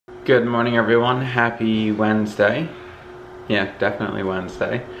Good morning, everyone. Happy Wednesday. Yeah, definitely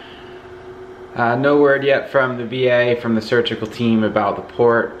Wednesday. No word yet from the VA, from the surgical team about the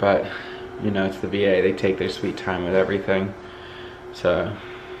port, but you know, it's the VA. They take their sweet time with everything. So,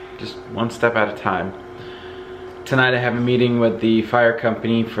 just one step at a time. Tonight I have a meeting with the fire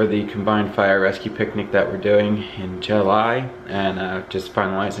company for the combined fire rescue picnic that we're doing in July, and just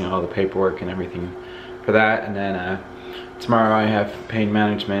finalizing all the paperwork and everything for that. And then tomorrow I have pain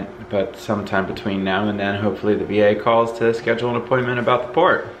management, but sometime between now and then hopefully the VA calls to schedule an appointment about the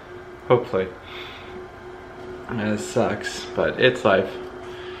port. Hopefully. It sucks, but it's life.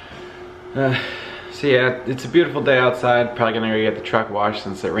 So yeah, it's a beautiful day outside. Probably gonna go get the truck washed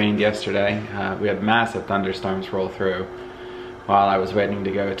since it rained yesterday. We had massive thunderstorms roll through while I was waiting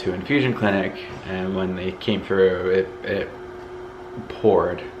to go to infusion clinic, and when they came through, it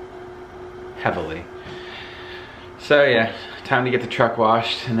poured heavily. So yeah, time to get the truck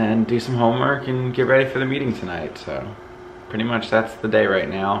washed and then do some homework and get ready for the meeting tonight. So pretty much that's the day right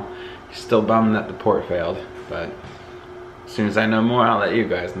now. Still bummed that the port failed, but as soon as I know more, I'll let you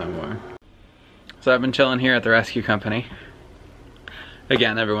guys know more. So I've been chilling here at the rescue company.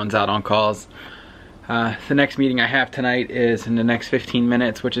 Again, everyone's out on calls. The next meeting I have tonight is in the next 15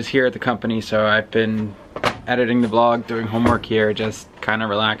 minutes, which is here at the company. So I've been editing the blog, doing homework here, just kind of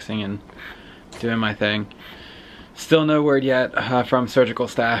relaxing and doing my thing. Still no word yet from surgical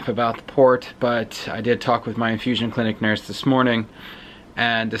staff about the port, but I did talk with my infusion clinic nurse this morning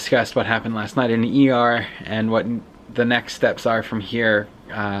and discussed what happened last night in the ER and what the next steps are from here.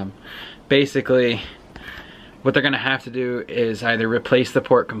 Basically, what they're gonna have to do is either replace the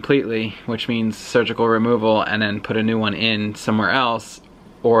port completely, which means surgical removal, and then put a new one in somewhere else,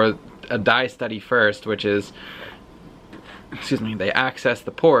 or a dye study first, which is, excuse me, they access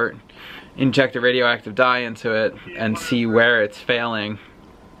the port, inject a radioactive dye into it, and see where it's failing,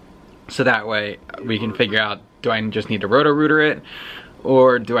 so that way we can figure out, do I just need to roto-rooter it,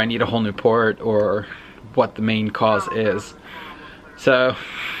 or do I need a whole new port, or what the main cause is. So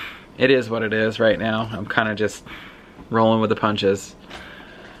it is what it is right now. I'm kind of just rolling with the punches.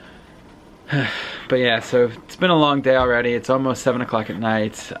 But yeah, so it's been a long day already. It's almost 7 o'clock at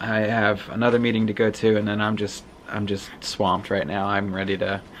night. I have another meeting to go to, and then I'm just swamped right now. I'm ready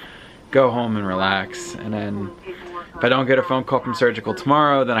to go home and relax. And then if I don't get a phone call from surgical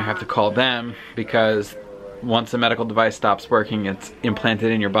tomorrow, then I have to call them, because once a medical device stops working, it's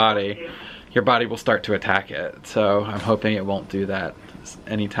implanted in your body will start to attack it. So I'm hoping it won't do that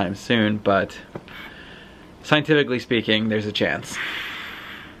anytime soon, but scientifically speaking, there's a chance.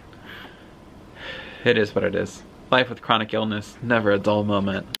 It is what it is. Life with chronic illness, never a dull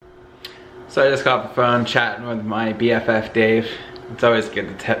moment. So I just got off the phone chatting with my BFF Dave. It's always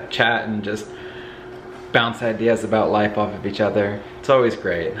good to chat and just bounce ideas about life off of each other. It's always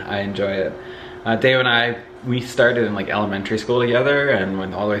great. I enjoy it. Dave and we started in like elementary school together and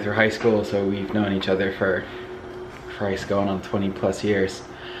went all the way through high school, so we've known each other for Christ, going on 20 plus years.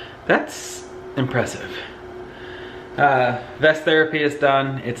 That's impressive. Vest therapy is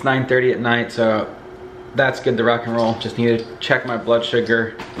done. It's 9:30 at night, so that's good to rock and roll. Just need to check my blood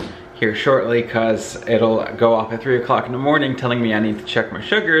sugar here shortly, because it'll go off at 3 o'clock in the morning telling me I need to check my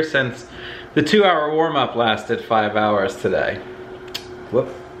sugar, since the 2-hour warm-up lasted 5 hours today.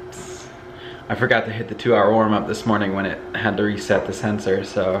 Whoops. I forgot to hit the 2-hour warm-up this morning when it had to reset the sensor,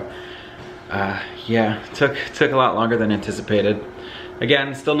 so yeah, took a lot longer than anticipated.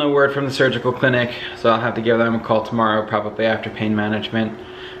 Again, still no word from the surgical clinic, so I'll have to give them a call tomorrow, probably after pain management,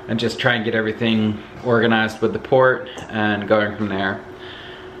 and just try and get everything organized with the port and going from there.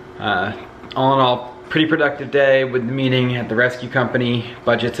 All in all, pretty productive day with the meeting at the rescue company.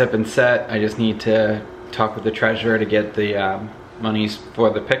 Budgets have been set. I just need to talk with the treasurer to get the monies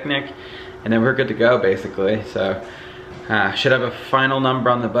for the picnic, and then we're good to go basically. So should have a final number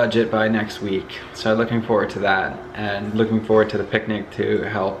on the budget by next week. So looking forward to that, and looking forward to the picnic to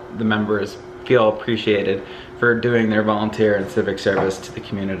help the members feel appreciated for doing their volunteer and civic service to the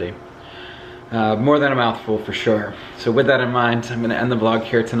community. More than a mouthful for sure. So with that in mind, I'm gonna end the vlog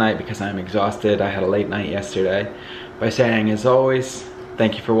here tonight because I'm exhausted. I had a late night yesterday, by saying, as always,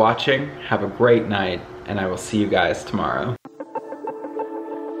 thank you for watching, have a great night, and I will see you guys tomorrow.